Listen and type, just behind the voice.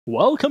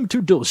Welcome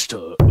to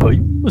Dosta.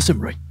 I'm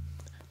Masamurai.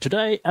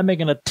 Today I'm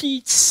gonna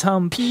teach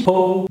some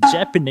people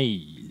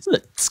Japanese.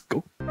 Let's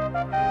go.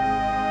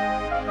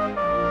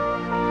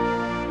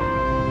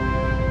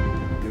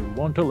 You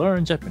want to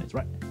learn Japanese,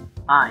 right?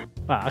 Hi.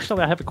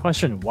 Actually, I have a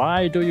question.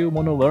 Why do you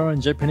want to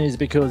learn Japanese?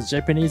 Because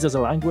Japanese as a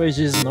language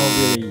is not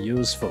really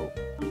useful.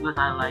 Because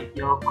I like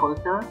your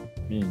culture.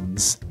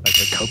 Means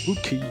like a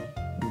kabuki.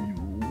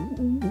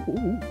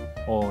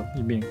 Or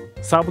you mean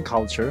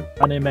subculture,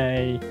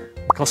 anime,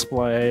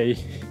 cosplay,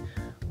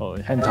 or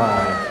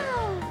hentai.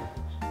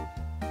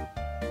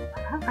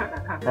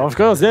 Of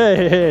course,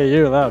 yeah,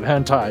 you love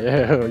hentai.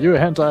 Yeah, you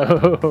hentai.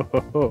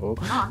 No,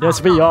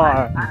 Yes, we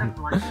are. I have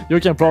one. You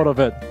can proud of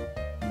it.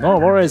 No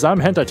worries, I'm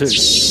hentai too.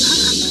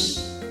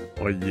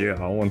 Oh yeah,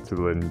 I want to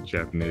learn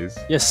Japanese.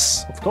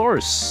 Yes, of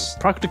course.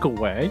 Practical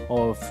way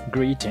of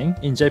greeting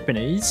in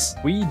Japanese.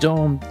 We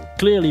don't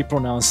clearly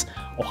pronounce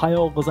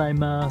 "Ohayo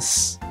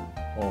gozaimasu"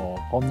 or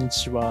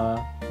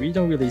 "Konnichiwa." We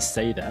don't really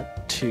say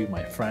that to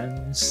my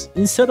friends.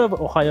 Instead of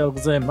 "Ohayo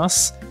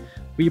gozaimasu,"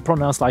 we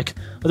pronounce like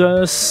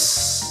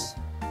 "desu,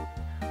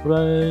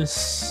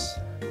 desu,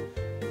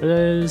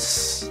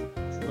 desu."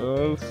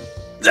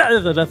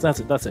 That's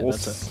it. That's it.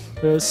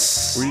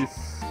 Desu.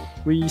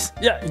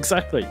 Yeah,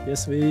 exactly.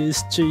 Yes,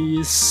 with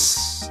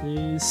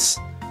cheese.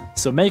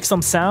 So make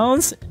some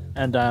sounds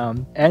and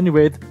end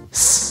with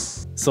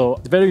s. So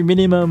the very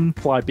minimum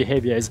polite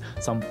behavior is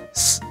some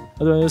s.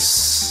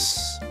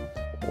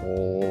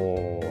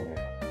 Oh.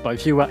 But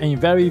if you are in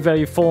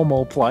very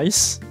formal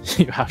place,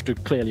 you have to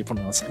clearly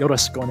pronounce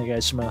yoroshiku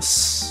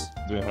onegaishimasu.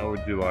 Then how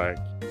would you like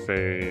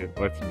say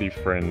let's be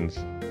friends?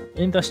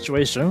 In that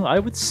situation, I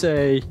would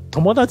say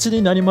友達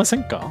になりませ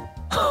んか?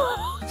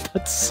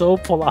 That's so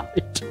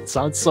polite.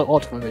 Sounds so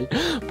odd for me.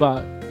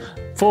 But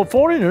for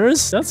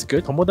foreigners, that's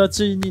good. 友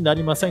達にな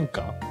りません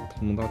か?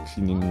 友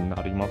達に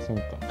なりません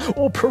か?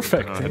 Oh,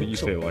 perfect. How do you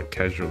say it like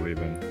casually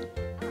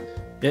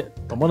then?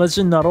 友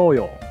達になろう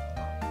よ.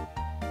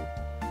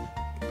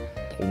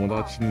 友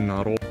達に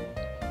なろ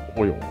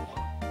うよ.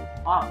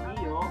 Ah, me,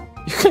 yo.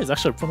 You guys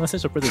actually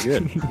pronunciation pretty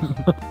good.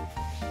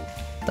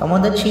 友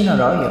達にな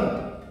ろう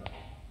よ.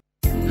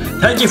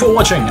 Thank you for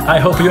watching. I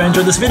hope you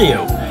enjoyed this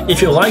video.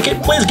 If you like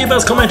it, please give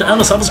us a comment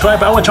and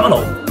subscribe our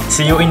channel.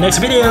 See you in next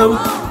video.